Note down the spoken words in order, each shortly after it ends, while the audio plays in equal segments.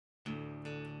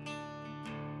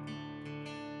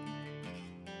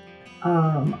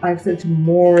I've said to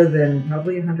more than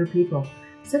probably 100 people,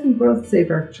 Second Growth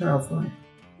saved our child's life.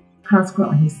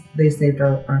 Consequently, they saved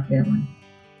our family.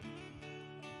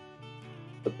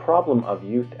 The problem of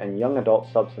youth and young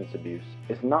adult substance abuse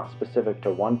is not specific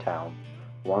to one town,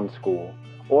 one school,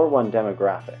 or one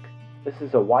demographic. This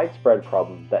is a widespread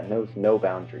problem that knows no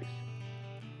boundaries.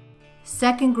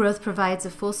 Second Growth provides a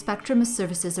full spectrum of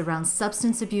services around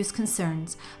substance abuse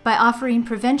concerns by offering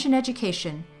prevention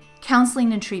education,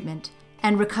 counseling and treatment,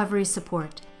 and recovery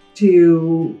support.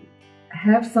 To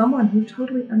have someone who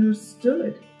totally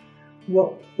understood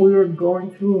what we were going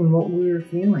through and what we were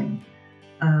feeling,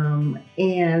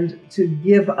 and to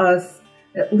give us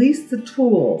at least the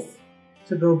tools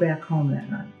to go back home that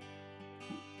night.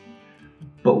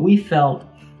 But we felt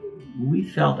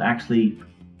actually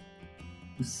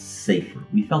safer.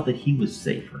 We felt that he was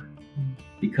safer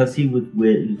because he was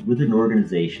with an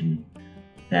organization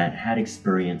that had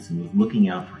experience and was looking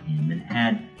out for him and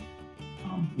had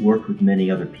worked with many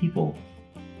other people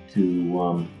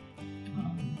to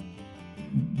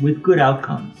with good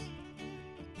outcomes.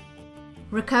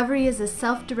 Recovery is a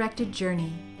self-directed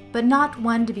journey, but not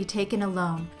one to be taken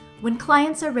alone. When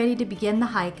clients are ready to begin the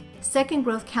hike, Second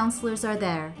Growth counselors are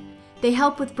there. They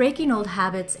help with breaking old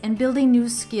habits and building new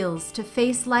skills to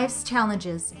face life's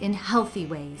challenges in healthy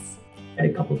ways. A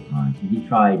couple of times. He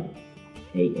tried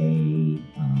AA,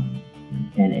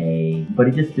 NA, but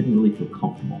he just didn't really feel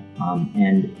comfortable.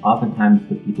 And oftentimes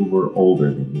the people were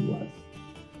older than he was.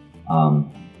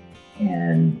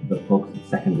 And the folks at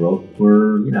Second Growth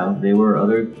were, they were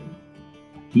other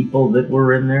people that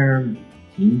were in their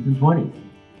teens and 20s.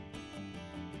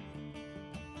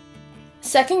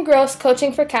 Second Growth's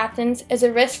Coaching for Captains is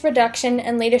a risk reduction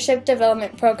and leadership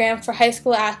development program for high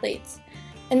school athletes.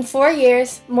 In 4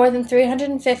 years, more than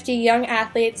 350 young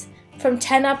athletes from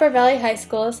 10 Upper Valley high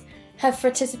schools have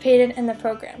participated in the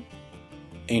program.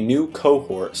 A new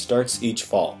cohort starts each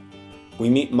fall. We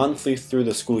meet monthly through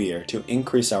the school year to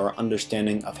increase our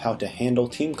understanding of how to handle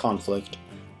team conflict,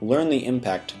 learn the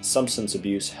impact substance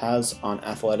abuse has on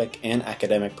athletic and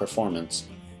academic performance,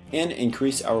 and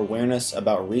increase our awareness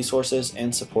about resources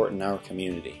and support in our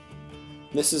community.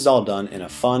 This is all done in a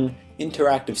fun,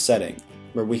 interactive setting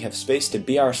where we have space to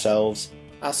be ourselves,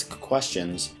 ask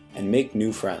questions, and make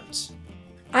new friends.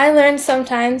 I learned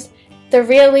sometimes the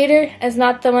real leader is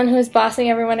not the one who is bossing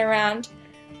everyone around,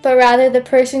 but rather the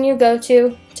person you go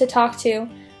to talk to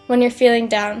when you're feeling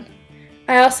down.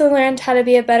 I also learned how to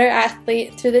be a better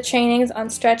athlete through the trainings on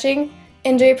stretching,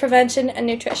 injury prevention, and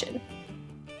nutrition.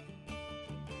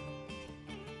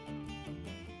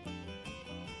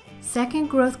 Second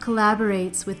Growth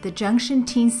collaborates with the Junction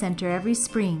Teen Center every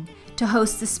spring to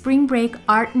host the Spring Break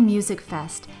Art and Music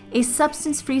Fest, a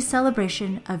substance-free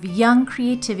celebration of young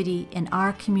creativity in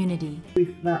our community. We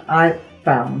found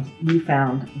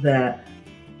that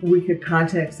we could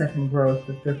contact Second Growth,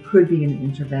 that there could be an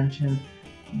intervention,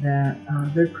 that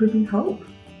there could be hope.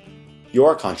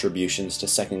 Your contributions to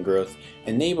Second Growth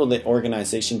enable the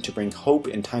organization to bring hope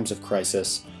in times of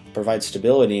crisis, provide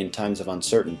stability in times of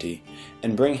uncertainty,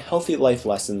 and bring healthy life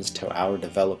lessons to our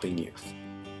developing youth.